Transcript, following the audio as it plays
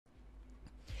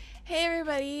Hey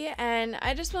everybody, and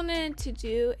I just wanted to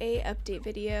do a update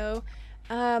video.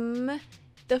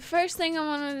 The first thing I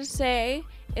wanted to say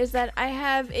is that I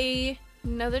have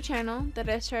another channel that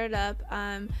I started up.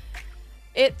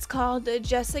 It's called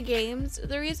Jessa Games.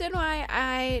 The reason why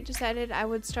I decided I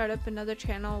would start up another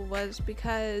channel was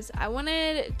because I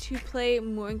wanted to play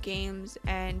more games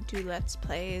and do let's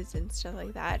plays and stuff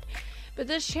like that. But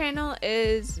this channel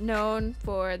is known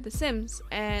for The Sims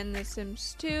and The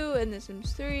Sims 2 and The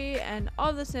Sims 3 and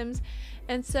all the Sims.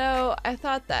 And so I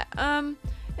thought that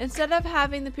instead of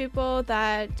having the people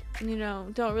that,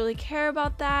 don't really care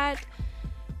about that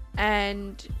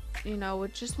and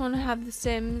would just want to have The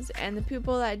Sims, and the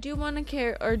people that do want to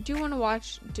care or do want to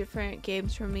watch different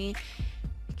games from me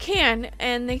can,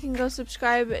 and they can go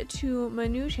subscribe to my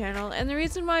new channel. And the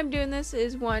reason why I'm doing this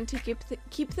is, one, to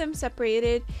keep them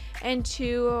separated, and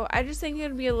two, I just think it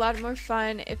would be a lot more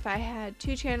fun if I had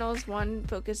two channels, one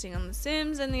focusing on The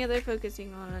Sims and the other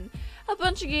focusing on a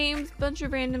bunch of games, bunch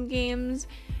of random games,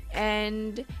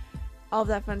 and all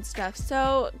that fun stuff.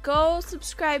 So go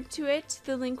subscribe to it.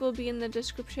 The link will be in the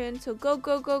description. So go.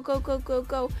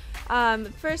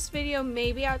 First video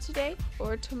may be out today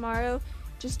or tomorrow.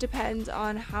 Just depends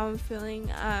on how I'm feeling.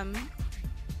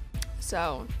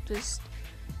 So just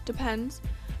depends.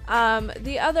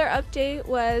 The other update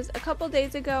was a couple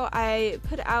days ago. I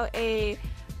put out a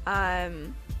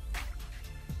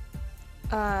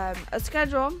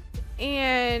schedule,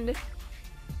 and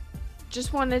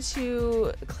just wanted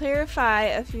to clarify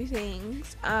a few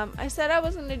things. I said I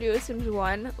was going to do a Sims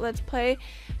 1 Let's Play,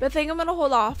 but I think I'm going to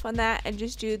hold off on that and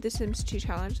just do the Sims 2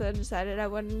 challenge that I decided I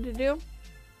wanted to do.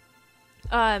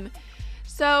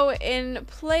 So in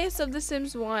place of the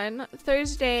Sims 1,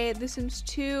 Thursday, the Sims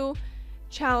 2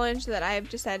 challenge that I've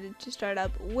decided to start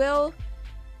up will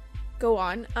go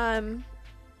on.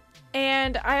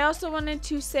 And I also wanted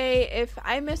to say, if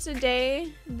I miss a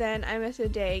day, then I miss a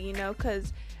day,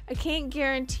 because I can't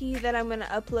guarantee that I'm going to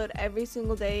upload every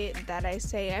single day that I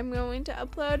say I'm going to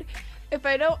upload. If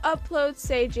I don't upload,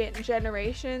 say,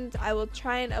 Generations, I will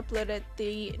try and upload it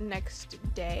the next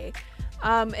day.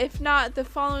 If not, the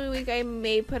following week I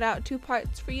may put out 2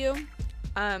 parts for you.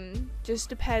 Just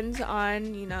depends on,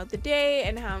 the day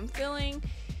and how I'm feeling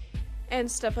and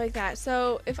stuff like that.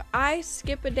 So if I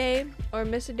skip a day or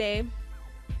miss a day,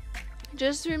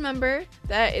 just remember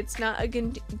that it's not a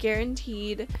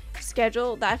guaranteed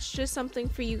schedule. That's just something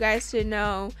for you guys to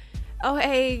know. Oh,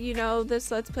 hey, this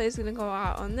Let's Play is going to go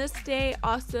out on this day.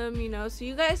 Awesome, so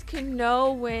you guys can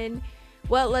know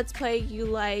what Let's Play you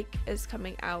like is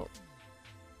coming out.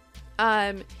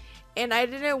 And I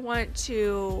didn't want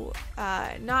to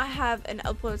not have an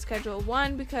upload schedule.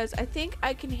 One, because I think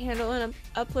I can handle an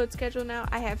upload schedule now.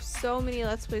 I have so many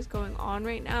Let's Plays going on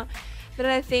right now that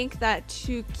I think that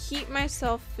to keep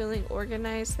myself feeling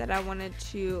organized, that I wanted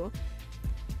to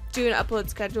do an upload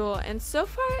schedule. And so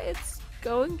far it's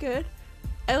going good.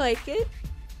 I like it.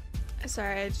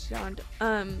 Sorry, I just yawned.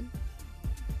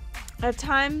 At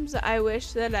times I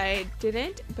wish that I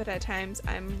didn't, but at times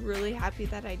I'm really happy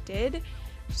that I did.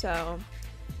 So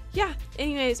yeah,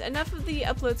 anyways, enough of the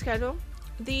upload schedule.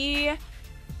 The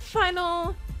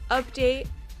final update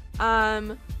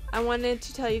I wanted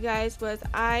to tell you guys was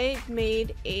I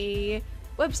made a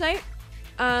website.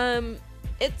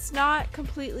 It's not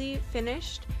completely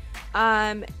finished.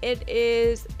 It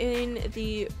is in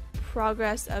the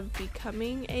progress of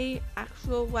becoming a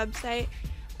actual website.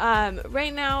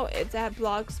 Right now it's at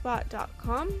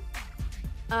blogspot.com,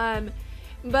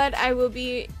 but I will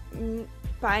be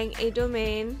buying a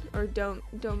domain, or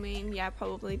domain, yeah,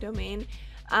 probably domain,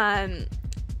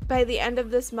 by the end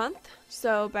of this month.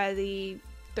 So by the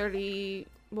 30,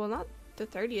 well, not the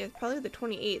 30th, probably the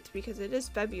 28th, because it is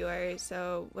February.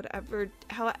 So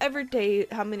how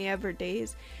many ever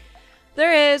days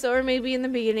there is, or maybe in the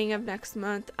beginning of next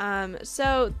month.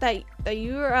 So that the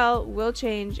URL will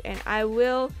change, and I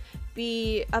will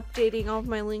be updating all of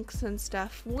my links and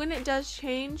stuff when it does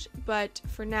change. But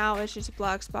for now, it's just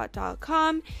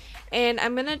blogspot.com, and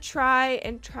I'm gonna try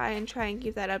and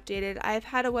keep that updated. I've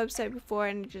had a website before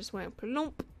and it just went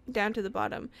plump down to the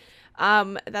bottom.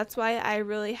 That's why I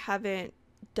really haven't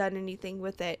done anything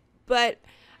with it. But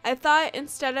I thought,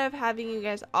 instead of having you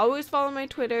guys always follow my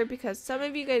Twitter, because some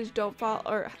of you guys don't follow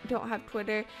or don't have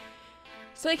Twitter,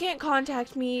 so they can't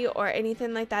contact me or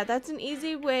anything like that. That's an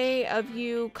easy way of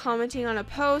you commenting on a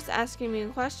post, asking me a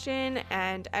question,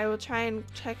 and I will try and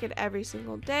check it every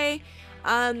single day.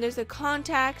 There's a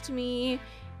contact me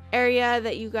area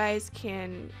that you guys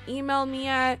can email me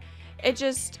at.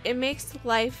 It makes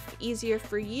life easier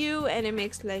for you, and it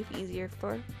makes life easier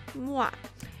for moi.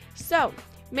 So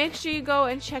make sure you go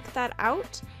and check that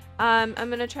out. I'm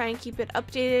gonna try and keep it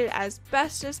updated as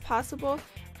best as possible.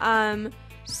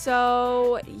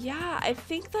 So yeah, I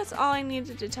think that's all I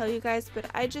needed to tell you guys, but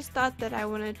I just thought that I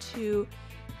wanted to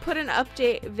put an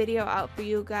update video out for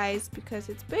you guys because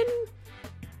it's been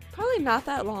probably not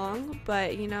that long,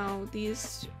 but you know,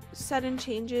 these sudden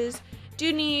changes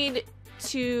do need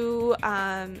to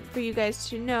for you guys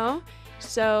to know.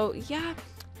 So yeah,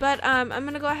 but I'm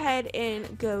gonna go ahead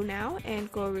and go now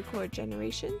and go record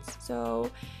generations.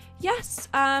 So yes,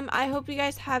 I hope you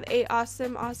guys have a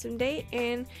awesome day,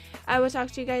 and I will talk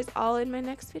to you guys all in my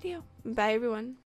next video. Bye everyone.